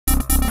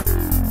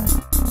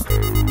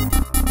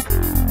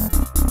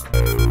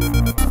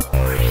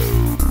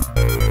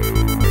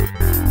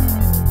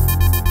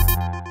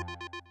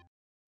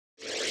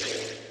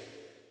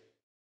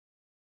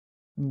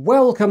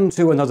Welcome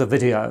to another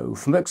video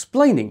from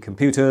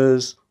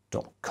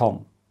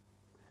explainingcomputers.com.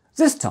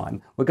 This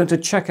time we're going to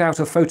check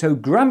out a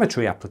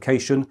photogrammetry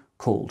application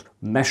called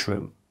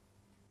Meshroom.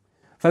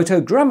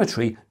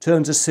 Photogrammetry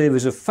turns a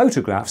series of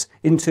photographs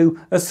into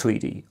a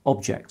 3D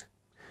object.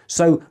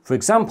 So, for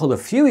example, a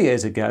few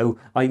years ago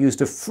I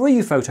used a free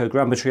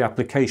photogrammetry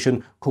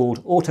application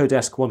called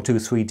Autodesk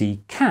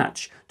 123D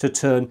Catch to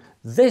turn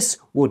this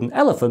wooden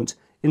elephant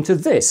into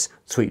this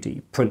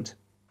 3D print.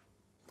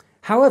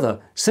 However,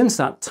 since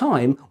that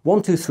time,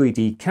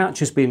 123D Catch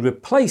has been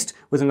replaced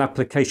with an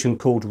application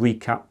called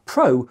Recap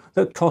Pro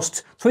that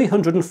costs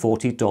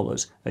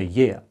 $340 a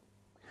year.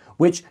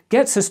 Which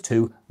gets us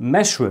to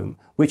Meshroom,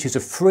 which is a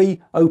free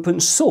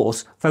open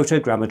source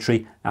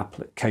photogrammetry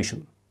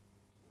application.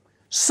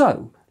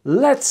 So,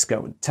 let's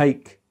go and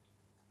take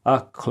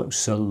a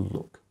closer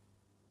look.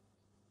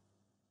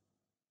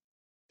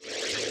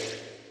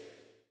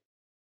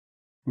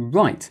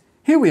 Right,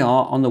 here we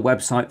are on the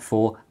website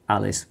for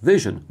Alice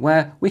Vision,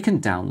 where we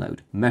can download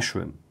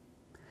Meshroom.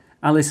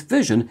 Alice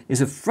Vision is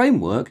a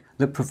framework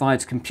that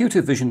provides computer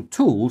vision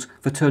tools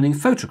for turning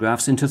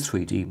photographs into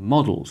 3D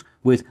models,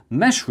 with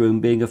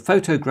Meshroom being a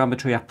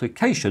photogrammetry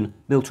application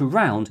built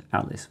around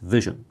Alice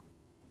Vision.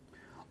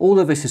 All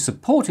of this is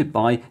supported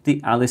by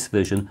the Alice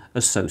Vision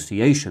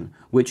Association,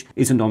 which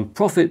is a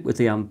non-profit with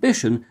the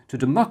ambition to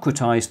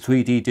democratize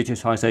 3D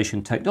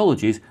digitization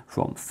technologies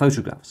from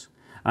photographs.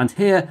 And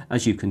here,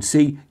 as you can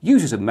see,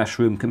 users of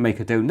Meshroom can make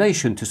a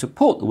donation to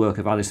support the work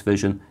of Alice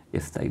Vision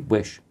if they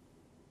wish.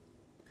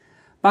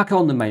 Back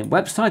on the main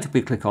website, if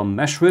we click on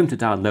Meshroom to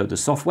download the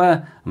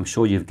software, I'm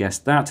sure you've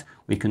guessed that,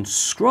 we can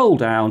scroll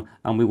down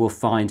and we will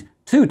find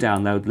two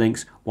download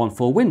links, one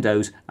for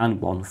Windows and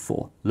one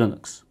for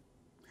Linux.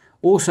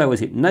 Also,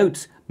 as it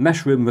notes,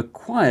 Meshroom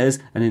requires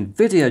an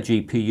NVIDIA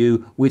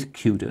GPU with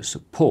CUDA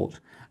support.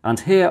 And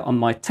here on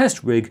my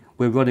test rig,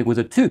 we're running with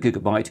a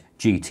 2GB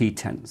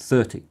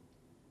GT1030.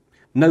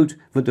 Note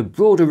that the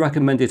broader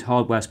recommended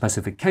hardware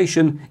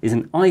specification is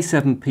an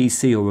i7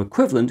 PC or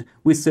equivalent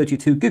with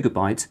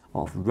 32GB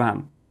of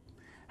RAM.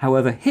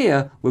 However,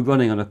 here we're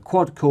running on a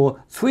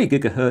quad-core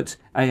 3GHz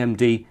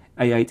AMD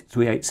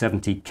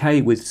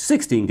A83870K with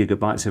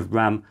 16GB of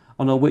RAM,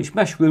 on which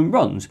Meshroom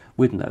runs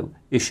with no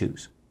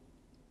issues.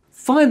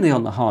 Finally,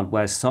 on the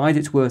hardware side,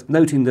 it's worth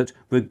noting that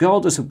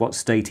regardless of what's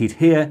stated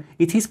here,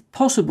 it is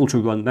possible to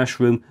run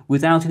Meshroom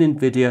without an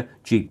NVIDIA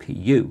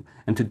GPU.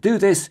 And to do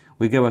this,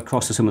 we go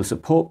across to some of the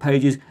support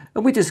pages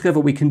and we discover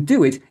we can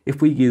do it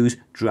if we use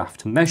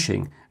draft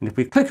meshing. And if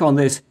we click on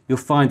this, you'll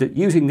find that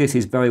using this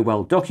is very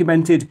well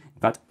documented.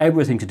 In fact,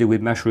 everything to do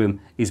with Meshroom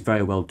is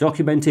very well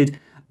documented.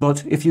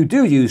 But if you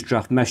do use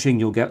draft meshing,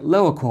 you'll get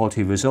lower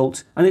quality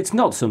results, and it's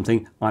not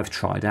something I've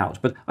tried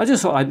out. But I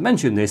just thought I'd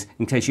mention this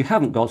in case you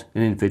haven't got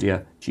an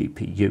NVIDIA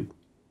GPU.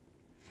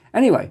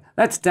 Anyway,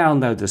 let's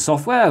download the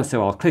software.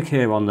 So I'll click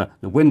here on the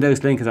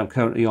Windows link, as I'm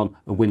currently on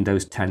a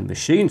Windows 10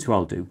 machine. So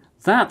I'll do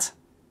that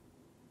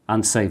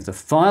and save the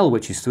file,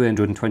 which is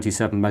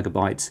 327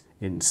 megabytes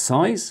in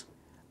size.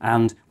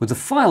 And with the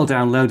file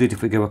downloaded,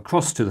 if we go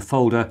across to the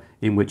folder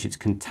in which it's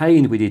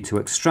contained, we need to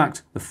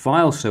extract the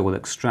file. So we'll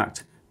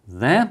extract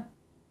there.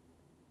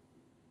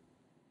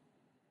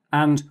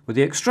 And with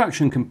the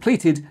extraction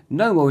completed,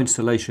 no more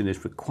installation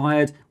is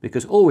required,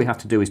 because all we have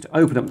to do is to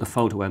open up the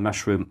folder where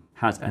Meshroom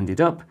has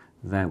ended up.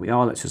 There we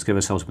are. Let's just give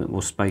ourselves a bit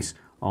more space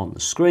on the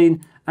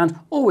screen. And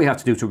all we have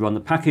to do to run the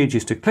package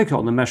is to click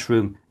on the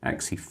Meshroom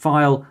exe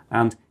file,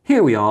 and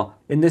here we are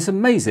in this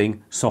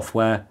amazing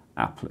software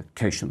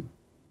application.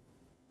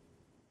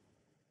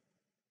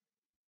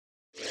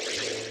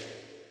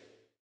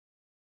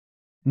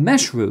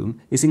 Meshroom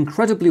is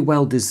incredibly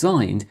well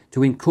designed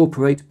to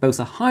incorporate both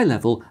a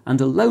high-level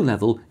and a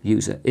low-level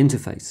user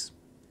interface.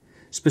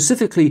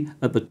 Specifically,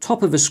 at the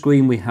top of the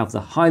screen we have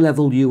the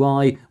high-level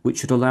UI, which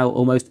should allow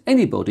almost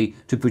anybody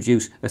to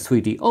produce a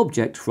 3D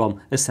object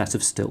from a set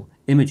of still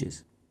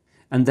images.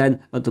 And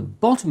then at the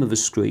bottom of the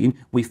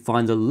screen we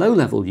find the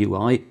low-level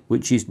UI,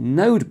 which is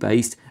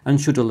node-based and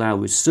should allow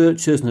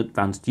researchers and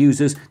advanced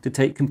users to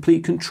take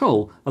complete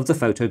control of the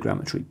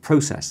photogrammetry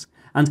process.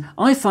 And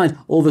I find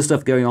all the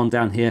stuff going on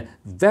down here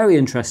very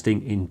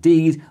interesting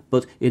indeed,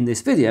 but in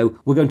this video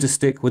we're going to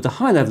stick with the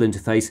high-level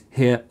interface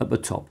here at the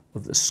top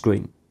of the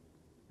screen.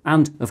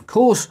 And of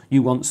course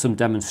you want some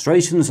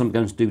demonstrations. I'm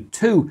going to do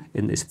two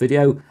in this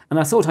video, and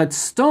I thought I'd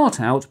start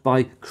out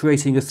by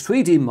creating a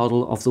 3D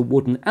model of the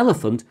wooden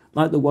elephant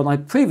like the one I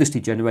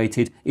previously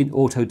generated in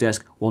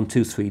Autodesk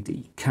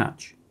 123D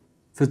Catch.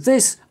 For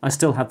this, I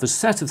still have the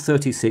set of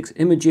 36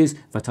 images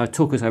that I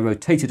took as I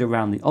rotated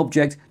around the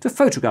object to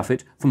photograph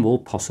it from all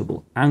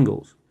possible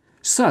angles.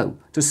 So,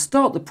 to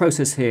start the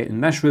process here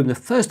in Meshroom, the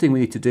first thing we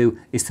need to do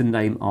is to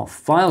name our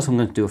file. So I'm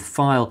going to do a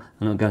file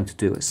and I'm going to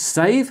do a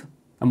save.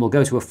 And we'll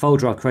go to a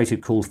folder I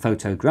created called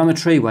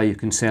Photogrammetry, where you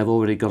can see I've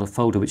already got a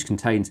folder which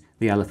contains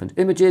the elephant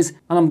images.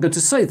 And I'm going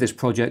to save this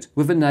project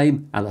with the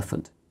name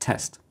Elephant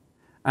Test.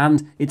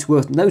 And it's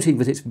worth noting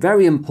that it's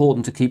very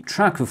important to keep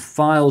track of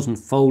files and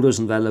folders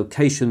and their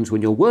locations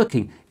when you're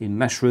working in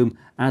Meshroom,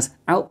 as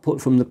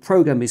output from the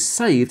program is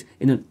saved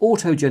in an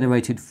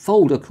auto-generated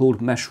folder called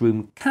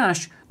Meshroom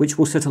Cache, which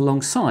will sit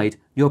alongside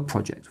your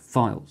project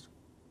files.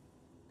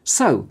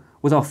 So,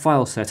 with our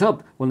file set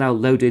up, we'll now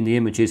load in the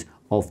images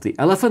of the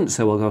elephant.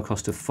 So we'll go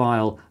across to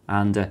File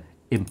and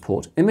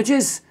Import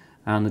Images.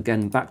 And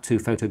again, back to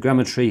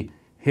Photogrammetry.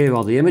 Here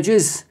are the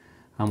images.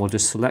 And we'll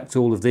just select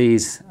all of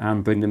these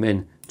and bring them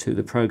in to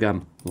the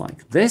program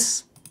like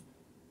this.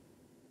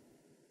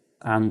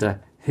 And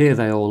here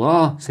they all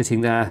are,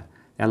 sitting there,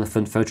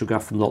 elephant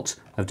photographed from lots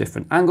of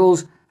different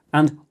angles.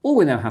 And all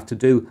we now have to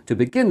do to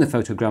begin the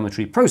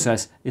photogrammetry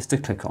process is to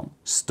click on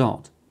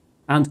Start.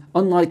 And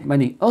unlike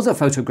many other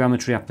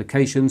photogrammetry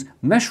applications,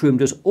 Meshroom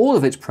does all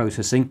of its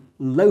processing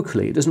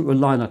locally. It doesn't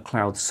rely on a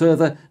cloud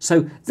server,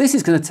 so this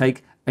is going to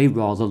take a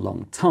rather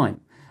long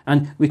time.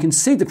 And we can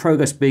see the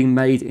progress being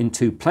made in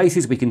two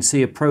places. We can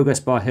see a progress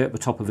bar here at the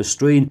top of the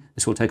screen.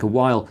 This will take a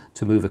while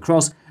to move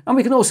across. And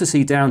we can also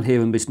see down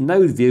here in this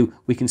node view,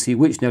 we can see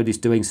which node is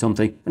doing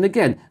something. And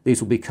again,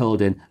 these will be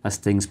coloured in as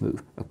things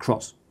move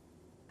across.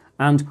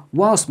 And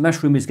whilst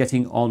Meshroom is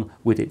getting on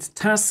with its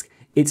task,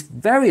 it's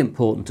very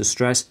important to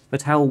stress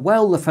that how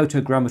well the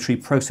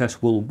photogrammetry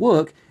process will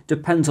work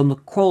depends on the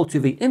quality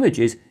of the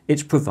images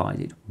it's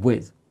provided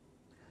with.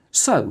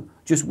 So,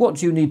 just what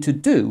do you need to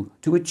do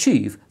to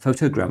achieve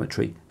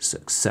photogrammetry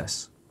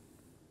success?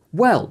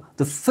 Well,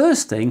 the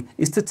first thing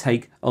is to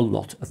take a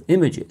lot of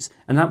images,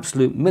 an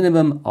absolute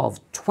minimum of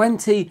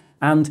 20,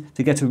 and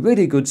to get a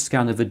really good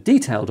scan of a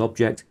detailed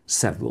object,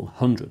 several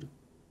hundred.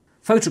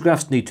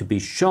 Photographs need to be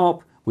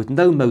sharp, with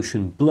no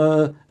motion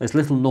blur, as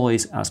little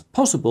noise as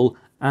possible,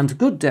 and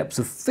good depth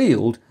of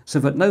field so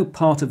that no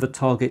part of the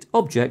target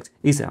object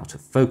is out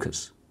of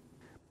focus.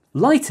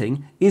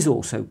 Lighting is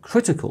also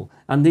critical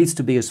and needs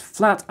to be as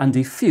flat and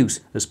diffuse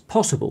as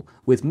possible,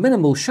 with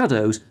minimal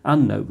shadows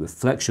and no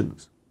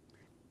reflections.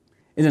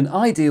 In an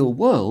ideal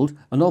world,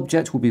 an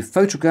object will be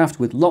photographed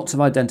with lots of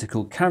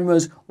identical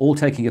cameras, all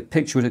taking a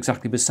picture at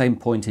exactly the same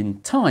point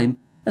in time,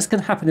 as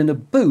can happen in a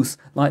booth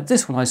like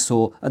this one I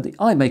saw at the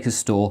iMaker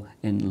store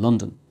in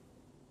London.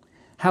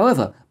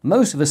 However,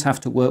 most of us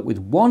have to work with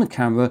one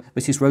camera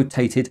that is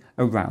rotated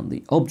around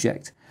the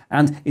object.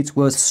 And it's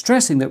worth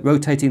stressing that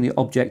rotating the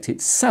object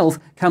itself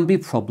can be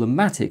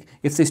problematic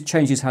if this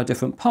changes how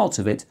different parts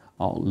of it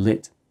are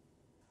lit.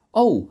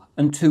 Oh,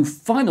 and two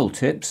final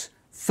tips.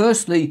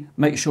 Firstly,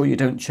 make sure you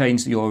don't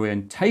change the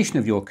orientation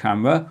of your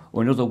camera,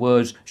 or in other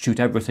words, shoot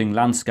everything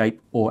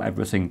landscape or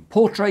everything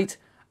portrait.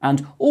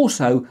 And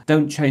also,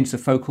 don't change the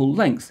focal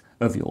length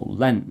of your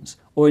lens,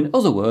 or in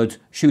other words,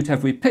 shoot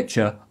every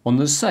picture on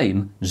the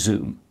same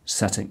zoom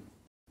setting.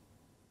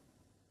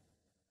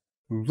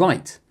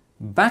 Right.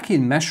 Back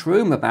in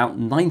Meshroom, about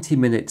 90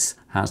 minutes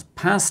has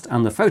passed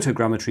and the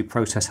photogrammetry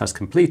process has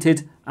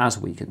completed, as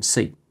we can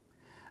see.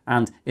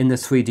 And in the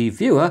 3D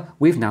viewer,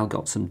 we've now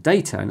got some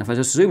data. And if I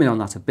just zoom in on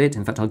that a bit,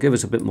 in fact, I'll give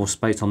us a bit more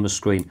space on the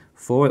screen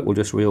for it. We'll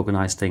just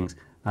reorganize things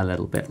a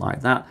little bit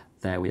like that.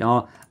 There we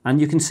are. And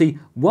you can see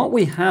what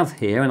we have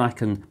here, and I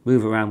can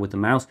move around with the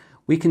mouse.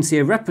 We can see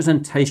a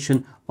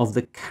representation of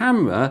the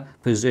camera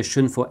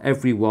position for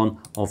every one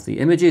of the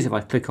images. If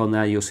I click on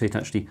there, you'll see it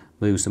actually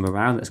moves them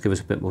around. Let's give us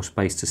a bit more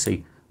space to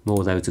see more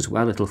of those as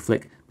well. It'll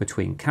flick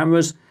between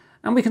cameras.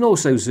 And we can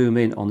also zoom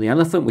in on the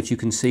elephant, which you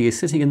can see is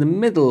sitting in the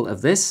middle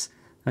of this.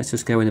 Let's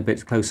just go in a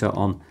bit closer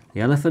on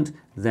the elephant.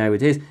 There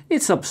it is.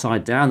 It's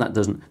upside down. That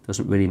doesn't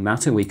really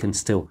matter. We can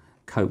still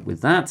cope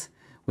with that.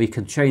 We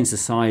can change the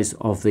size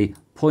of the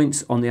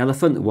points on the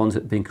elephant, the ones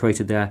that have been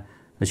created there,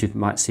 as you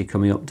might see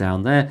coming up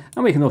down there.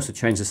 And we can also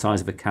change the size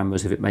of the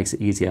cameras if it makes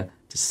it easier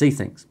to see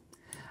things.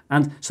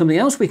 And something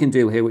else we can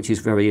do here, which is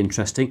very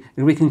interesting,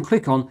 is we can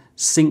click on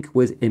Sync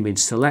with Image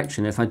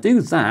Selection. If I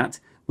do that,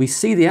 we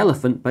see the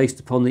elephant based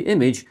upon the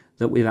image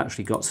that we've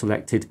actually got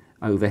selected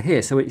over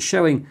here. So it's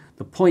showing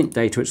the point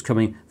data it's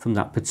coming from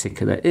that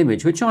particular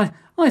image, which I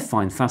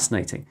find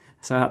fascinating.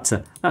 So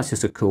that's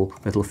just a cool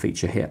little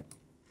feature here.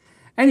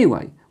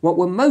 Anyway, what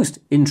we're most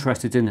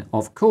interested in,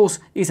 of course,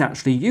 is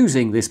actually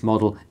using this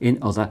model in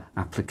other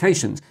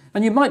applications.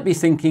 And you might be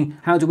thinking,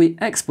 how do we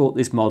export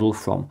this model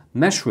from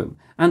Meshroom?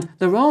 And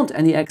there aren't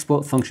any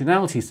export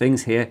functionality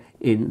things here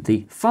in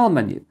the File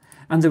menu.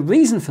 And the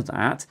reason for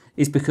that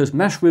is because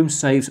Meshroom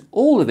saves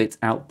all of its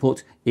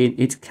output in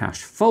its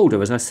cache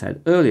folder, as I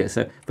said earlier.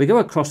 So if we go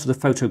across to the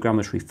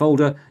Photogrammetry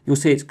folder, you'll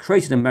see it's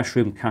created a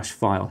Meshroom cache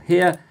file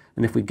here.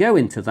 And if we go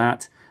into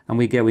that and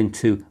we go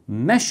into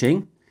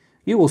meshing,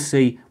 you will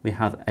see we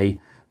have a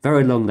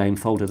very long name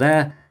folder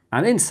there,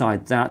 and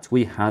inside that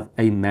we have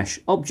a mesh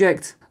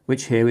object,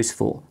 which here is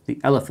for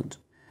the elephant.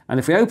 And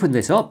if we open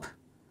this up,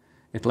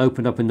 it'll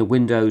open up in the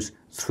Windows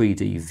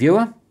 3D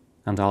viewer,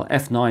 and I'll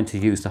F9 to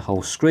use the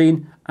whole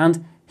screen,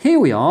 and here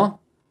we are.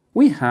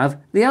 We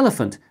have the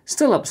elephant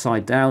still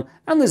upside down,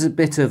 and there's a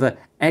bit of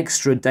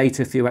extra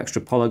data, a few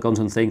extra polygons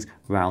and things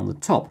around the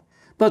top.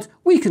 But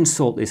we can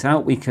sort this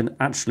out. We can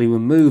actually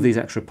remove these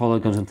extra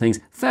polygons and things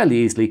fairly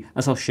easily,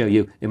 as I'll show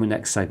you in the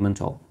next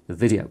segment of the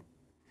video.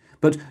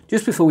 But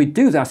just before we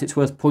do that, it's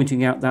worth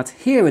pointing out that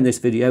here in this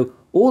video,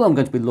 all I'm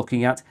going to be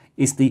looking at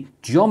is the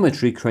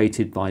geometry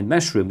created by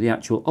Meshroom, the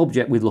actual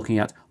object we're looking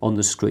at on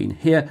the screen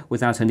here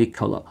without any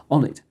colour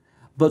on it.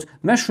 But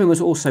Meshroom has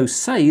also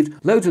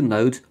saved loads and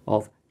loads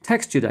of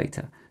texture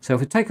data. So if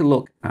we take a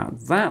look at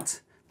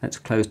that, let's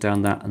close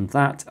down that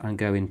and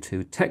go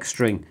into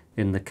texturing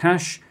in the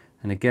cache.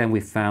 And again,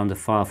 we've found a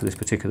file for this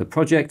particular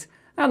project.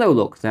 And oh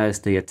look, there's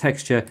the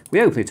texture.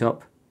 We open it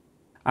up.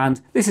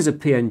 And this is a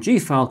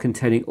PNG file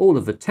containing all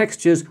of the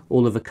textures,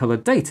 all of the color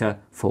data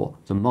for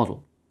the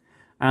model.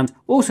 And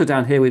also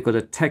down here, we've got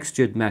a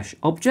textured mesh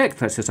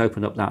object. Let's just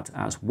open up that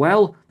as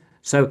well.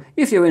 So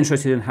if you're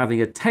interested in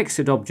having a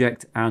textured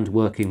object and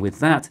working with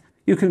that,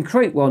 you can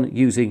create one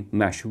using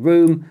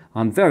Meshroom.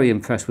 I'm very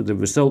impressed with the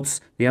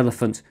results. The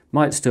elephant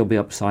might still be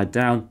upside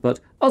down, but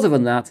other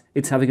than that,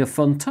 it's having a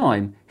fun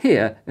time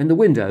here in the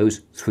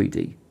Windows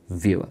 3D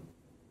viewer.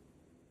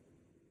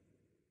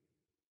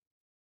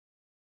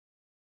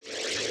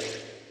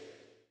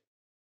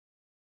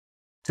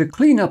 To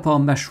clean up our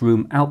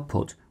Meshroom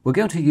output, we're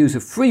going to use a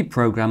free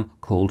program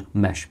called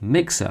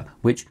Meshmixer,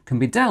 which can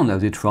be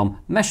downloaded from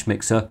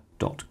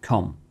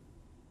Meshmixer.com.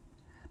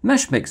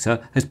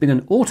 Meshmixer has been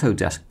an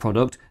Autodesk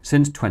product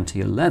since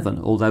 2011,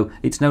 although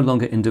it's no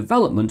longer in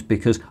development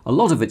because a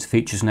lot of its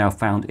features are now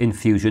found in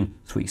Fusion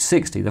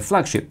 360, the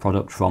flagship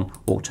product from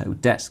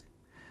Autodesk.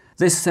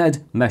 This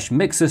said,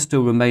 Meshmixer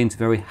still remains a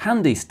very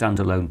handy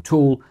standalone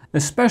tool,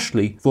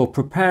 especially for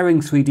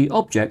preparing 3D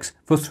objects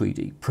for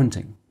 3D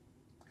printing.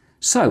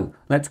 So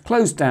let's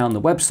close down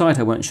the website.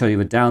 I won't show you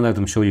the download,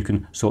 I'm sure you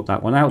can sort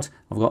that one out.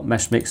 I've got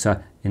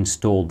Meshmixer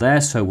installed there,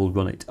 so we'll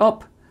run it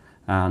up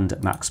and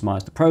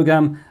maximize the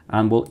program,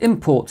 and we'll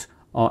import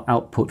our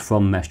output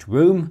from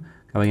Meshroom,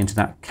 going into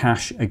that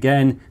cache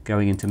again,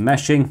 going into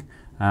meshing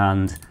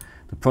and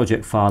the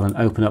project file, and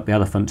open up the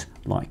elephant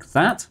like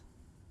that.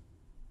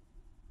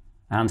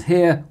 And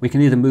here we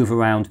can either move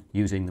around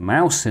using the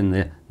mouse in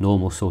the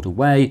normal sort of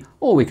way,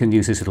 or we can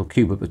use this little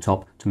cube at the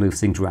top to move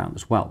things around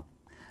as well.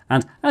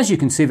 And as you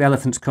can see, the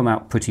elephants come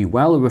out pretty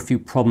well. There are a few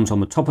problems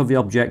on the top of the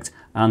object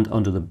and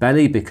under the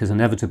belly because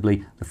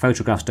inevitably the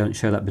photographs don't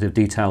show that bit of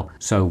detail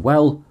so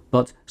well,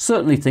 but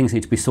certainly things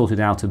need to be sorted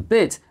out a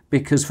bit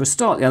because for a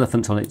start the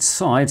elephant's on its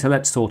side, so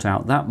let's sort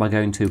out that by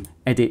going to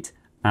Edit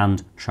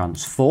and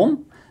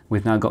Transform.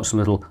 We've now got some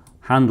little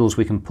handles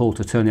we can pull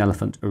to turn the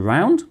elephant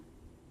around.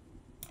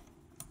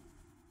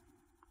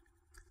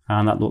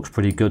 And that looks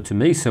pretty good to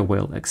me, so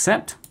we'll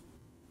accept.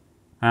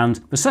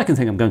 And the second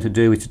thing I'm going to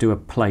do is to do a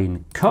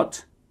plane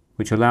cut,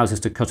 which allows us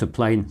to cut a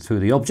plane through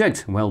the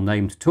object, a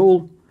well-named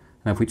tool.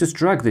 And if we just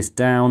drag this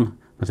down,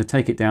 but to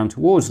take it down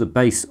towards the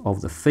base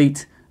of the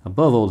feet,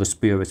 above all the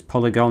spurious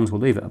polygons,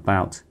 we'll leave it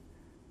about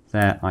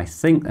there, I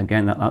think.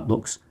 Again, that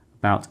looks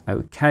about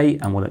okay,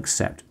 and we'll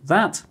accept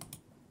that.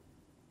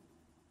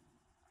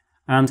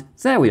 And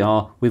there we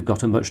are, we've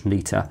got a much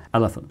neater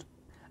elephant.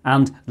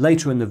 And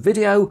later in the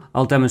video,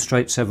 I'll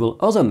demonstrate several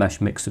other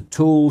Meshmixer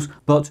tools,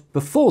 but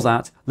before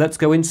that, let's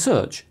go in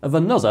search of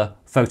another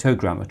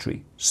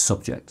photogrammetry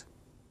subject.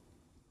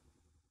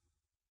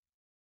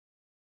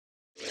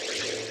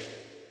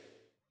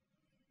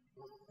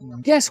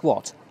 Guess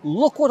what?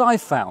 Look what I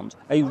found.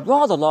 A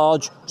rather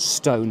large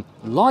stone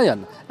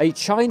lion. A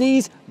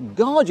Chinese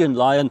guardian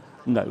lion,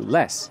 no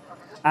less.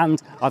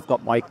 And I've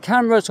got my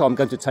camera, so I'm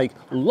going to take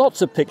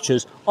lots of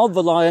pictures of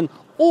the lion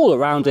all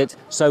around it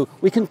so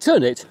we can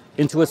turn it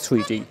into a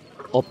 3D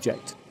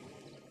object.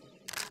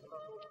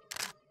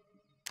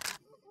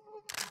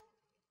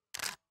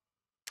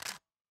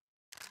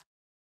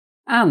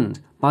 And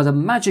by the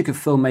magic of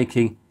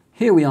filmmaking,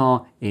 here we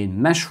are in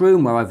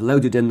Meshroom, where I've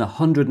loaded in the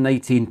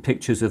 118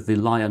 pictures of the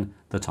lion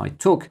that I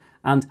took,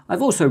 and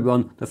I've also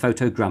run the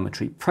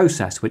photogrammetry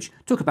process, which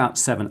took about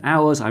 7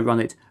 hours. I run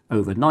it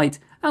overnight,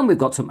 and we've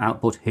got some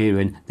output here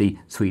in the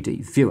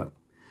 3D viewer.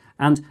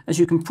 And as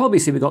you can probably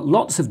see, we've got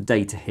lots of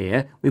data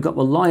here. We've got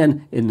the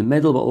lion in the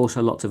middle, but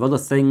also lots of other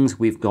things.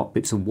 We've got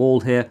bits of wall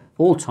here,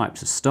 all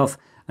types of stuff.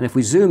 And if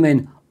we zoom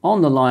in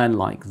on the lion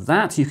like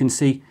that, you can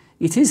see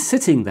it is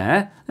sitting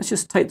there. Let's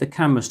just take the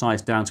camera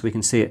size down so we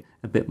can see it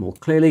a bit more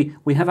clearly.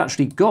 We have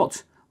actually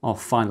got our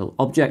final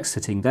object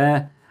sitting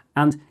there.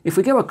 And if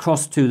we go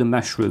across to the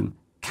Meshroom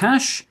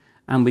cache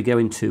and we go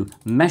into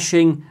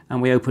meshing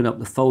and we open up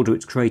the folder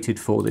it's created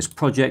for this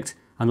project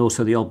and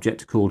also the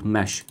object called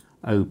Mesh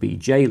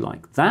OBJ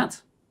like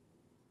that.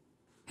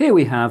 Here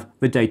we have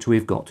the data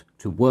we've got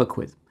to work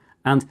with.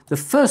 And the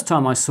first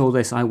time I saw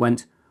this, I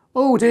went,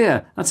 oh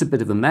dear, that's a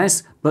bit of a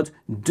mess, but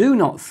do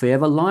not fear,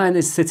 the lion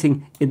is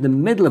sitting in the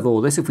middle of all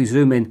this. If we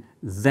zoom in,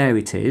 there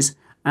it is.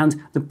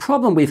 And the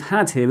problem we've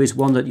had here is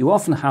one that you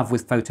often have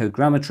with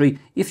photogrammetry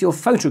if you're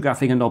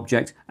photographing an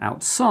object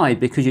outside,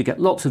 because you get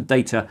lots of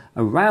data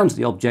around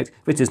the object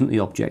if it isn't the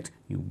object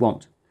you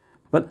want.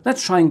 But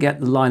let's try and get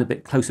the lion a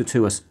bit closer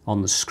to us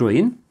on the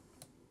screen.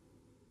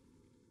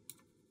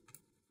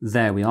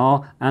 There we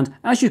are, and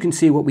as you can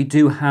see, what we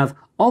do have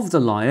of the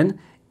lion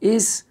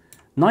is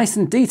nice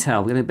and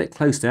detailed. We're getting a bit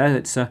close there.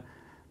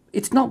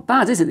 It's not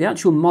bad, is it? The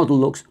actual model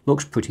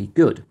looks pretty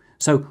good.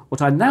 So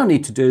what I now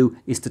need to do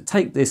is to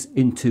take this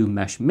into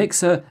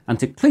Meshmixer and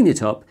to clean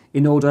it up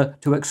in order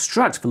to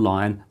extract the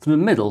lion from the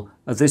middle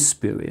of this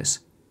spurious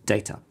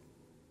data.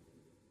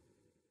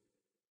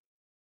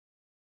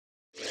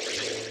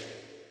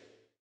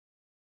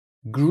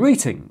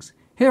 Greetings!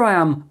 Here I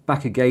am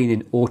back again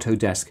in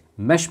Autodesk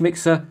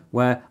Meshmixer,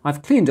 where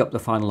I've cleaned up the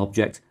final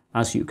object,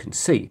 as you can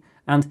see,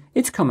 and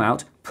it's come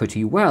out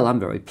pretty well. I'm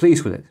very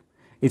pleased with it.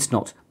 It's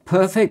not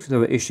perfect. There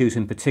are issues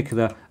in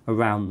particular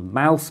around the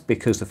mouth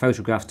because the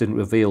photographs didn't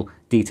reveal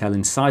detail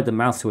inside the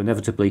mouth, so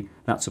inevitably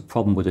that's a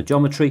problem with the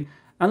geometry.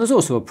 And there's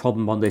also a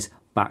problem on this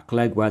back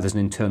leg where there's an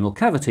internal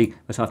cavity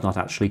that I've not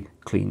actually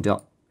cleaned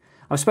up.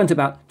 I've spent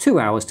about 2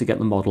 hours to get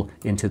the model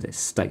into this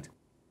state.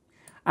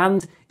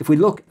 And if we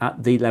look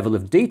at the level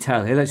of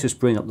detail here, let's just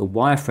bring up the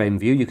wireframe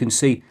view. You can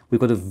see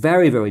we've got a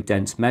very, very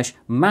dense mesh,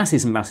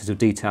 masses and masses of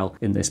detail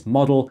in this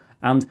model.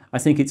 And I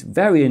think it's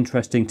very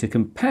interesting to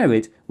compare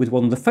it with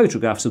one of the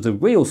photographs of the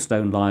real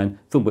stone lion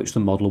from which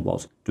the model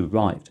was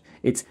derived.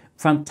 It's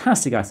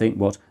fantastic, I think,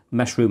 what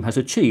Meshroom has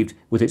achieved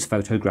with its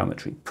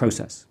photogrammetry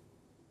process.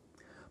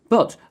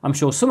 But I'm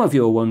sure some of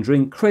you are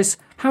wondering, Chris,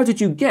 how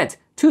did you get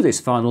to this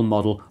final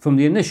model from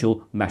the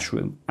initial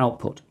Meshroom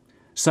output?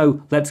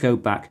 So let's go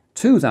back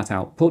to that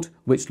output,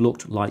 which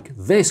looked like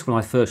this when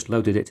I first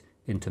loaded it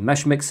into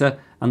Meshmixer,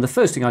 and the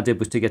first thing I did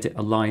was to get it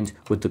aligned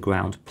with the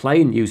ground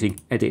plane using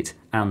Edit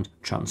and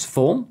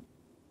Transform.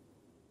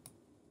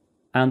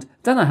 And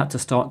then I had to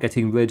start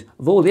getting rid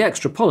of all the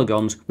extra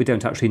polygons we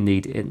don't actually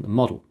need in the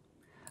model.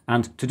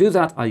 And to do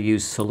that I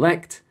used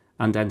Select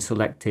and then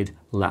selected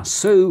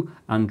Lasso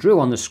and drew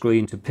on the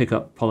screen to pick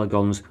up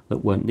polygons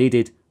that weren't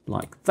needed,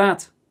 like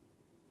that,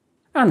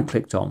 and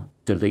clicked on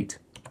Delete.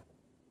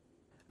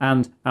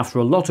 And after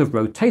a lot of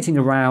rotating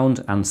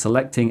around and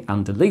selecting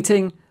and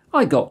deleting,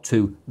 I got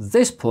to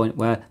this point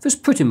where there's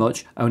pretty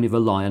much only the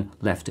lion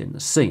left in the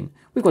scene.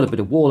 We've got a bit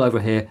of wall over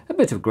here, a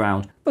bit of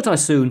ground, but I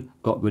soon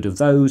got rid of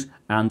those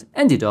and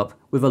ended up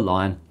with a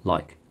lion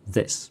like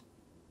this.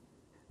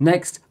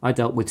 Next, I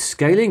dealt with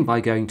scaling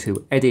by going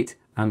to Edit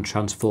and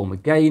Transform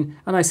again,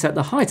 and I set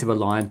the height of a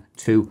lion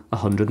to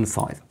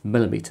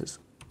 105mm.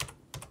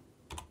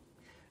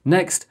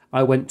 Next,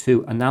 I went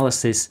to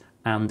Analysis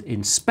and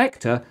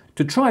Inspector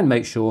to try and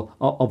make sure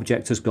our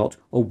object has got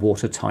a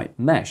watertight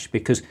mesh,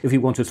 because if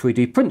you want to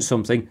 3D print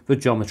something, the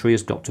geometry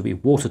has got to be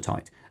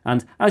watertight.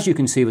 And as you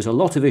can see, there's a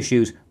lot of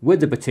issues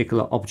with the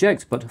particular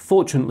object, but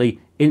fortunately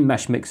in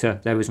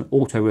Meshmixer there is an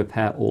auto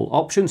repair all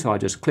option, so I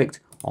just clicked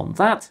on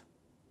that,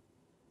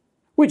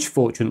 which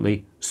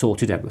fortunately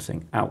sorted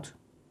everything out.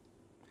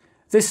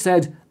 This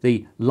said,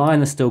 the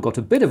lion has still got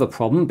a bit of a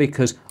problem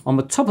because on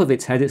the top of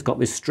its head it's got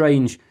this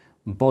strange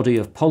body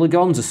of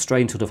polygons, a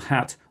strange sort of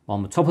hat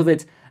on the top of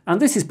it,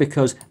 and this is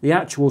because the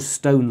actual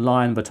stone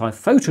lion that I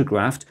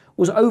photographed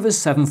was over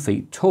 7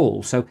 feet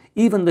tall, so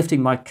even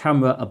lifting my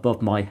camera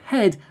above my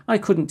head I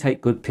couldn't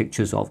take good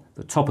pictures of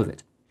the top of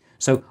it.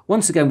 So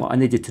once again what I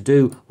needed to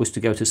do was to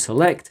go to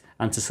Select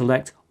and to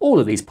select all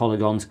of these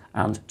polygons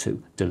and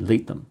to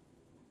delete them.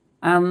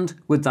 And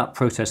with that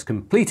process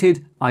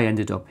completed, I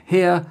ended up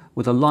here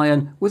with a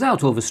lion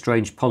without all the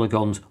strange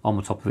polygons on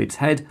the top of its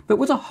head, but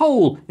with a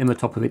hole in the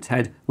top of its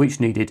head which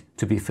needed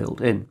to be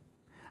filled in.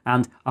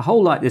 And a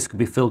hole like this could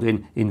be filled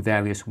in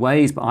various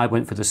ways, but I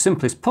went for the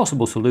simplest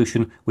possible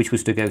solution, which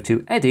was to go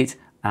to Edit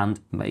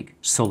and Make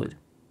Solid.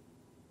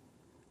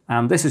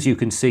 And this, as you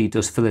can see,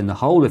 does fill in the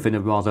hole if in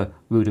a rather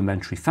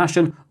rudimentary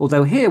fashion,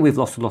 although here we've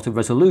lost a lot of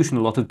resolution,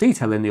 a lot of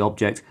detail in the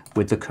object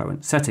with the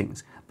current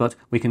settings. But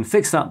we can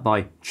fix that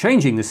by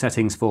changing the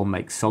settings for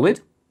Make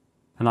Solid,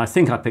 and I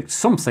think I picked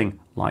something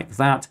like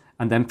that,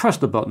 and then press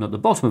the button at the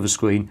bottom of the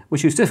screen,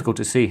 which is difficult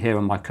to see here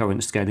on my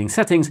current scaling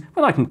settings,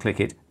 but I can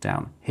click it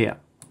down here.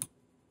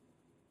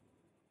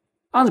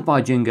 And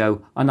by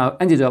jingo, I now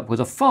ended up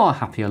with a far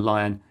happier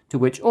lion, to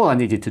which all I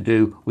needed to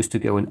do was to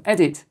go and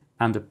edit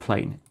and a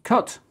plane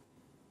cut,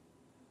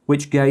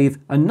 which gave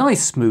a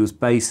nice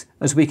smooth base,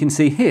 as we can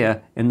see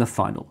here in the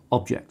final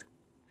object.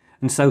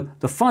 And so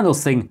the final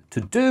thing to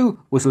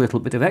do was a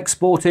little bit of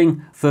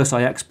exporting. First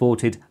I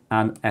exported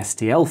an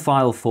STL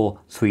file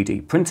for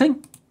 3D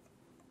printing,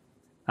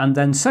 and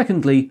then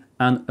secondly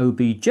an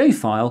OBJ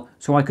file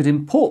so I could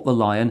import the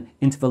lion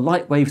into the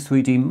Lightwave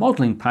 3D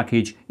modeling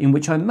package in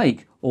which I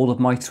make all of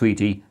my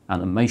 3D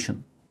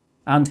animation.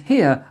 And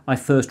here I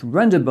first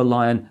rendered the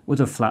lion with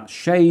a flat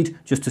shade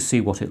just to see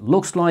what it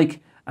looks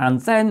like,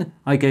 and then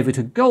I gave it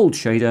a gold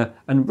shader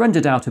and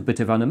rendered out a bit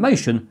of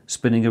animation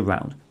spinning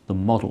around the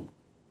model.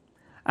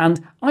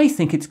 And I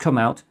think it's come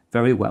out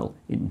very well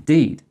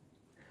indeed.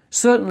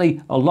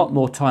 Certainly a lot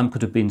more time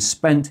could have been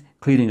spent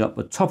cleaning up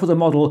the top of the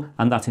model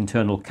and that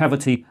internal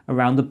cavity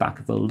around the back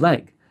of the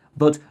leg.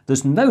 But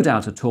there's no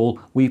doubt at all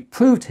we've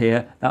proved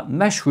here that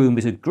Meshroom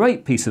is a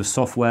great piece of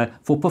software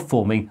for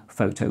performing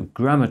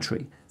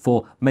photogrammetry,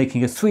 for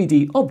making a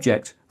 3D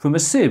object from a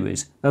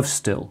series of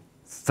still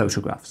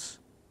photographs.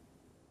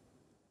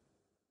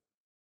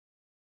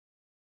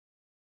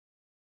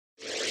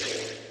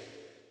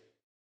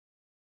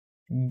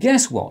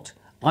 Guess what?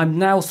 I'm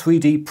now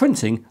 3D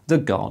printing the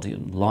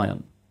Guardian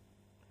Lion.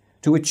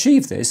 To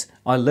achieve this,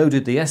 I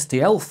loaded the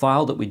STL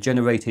file that we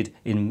generated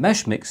in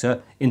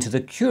Meshmixer into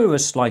the Cura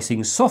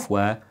slicing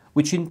software,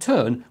 which in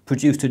turn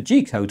produced a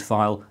G-code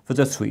file for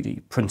the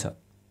 3D printer.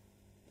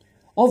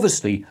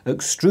 Obviously,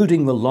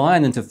 extruding the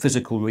line into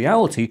physical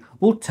reality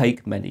will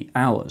take many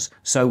hours,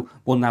 so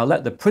we'll now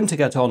let the printer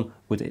get on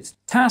with its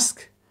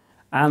task,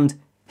 and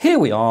here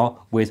we are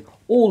with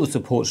all the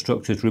support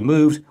structures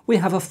removed. We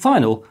have a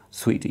final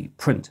 3D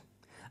print.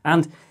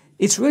 And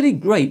it's really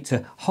great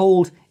to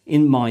hold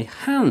in my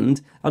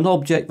hand an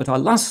object that I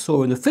last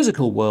saw in the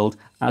physical world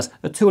as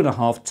a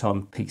 2.5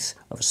 ton piece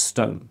of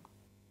stone.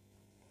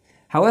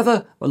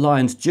 However, the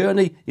lion's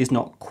journey is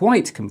not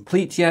quite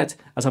complete yet,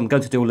 as I'm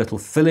going to do a little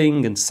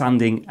filling and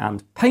sanding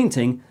and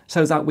painting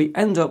so that we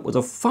end up with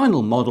a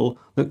final model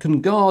that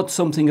can guard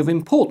something of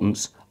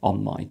importance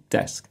on my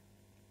desk.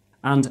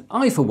 And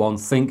I, for one,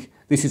 think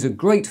this is a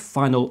great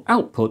final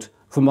output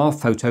from our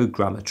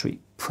photogrammetry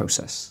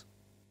process.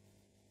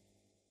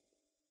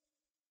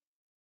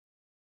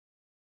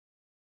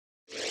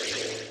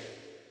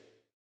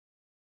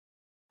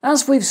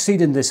 As we've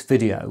seen in this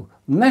video,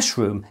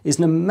 Meshroom is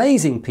an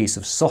amazing piece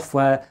of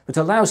software that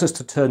allows us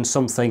to turn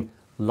something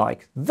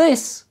like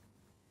this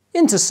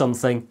into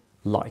something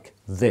like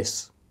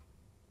this.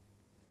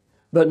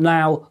 But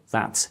now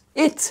that's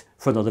it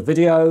for another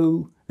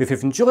video. If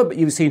you've enjoyed what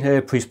you've seen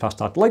here, please press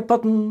that like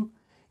button.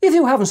 If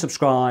you haven't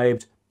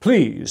subscribed,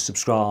 please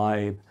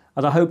subscribe,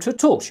 and I hope to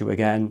talk to you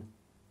again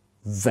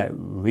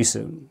very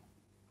soon.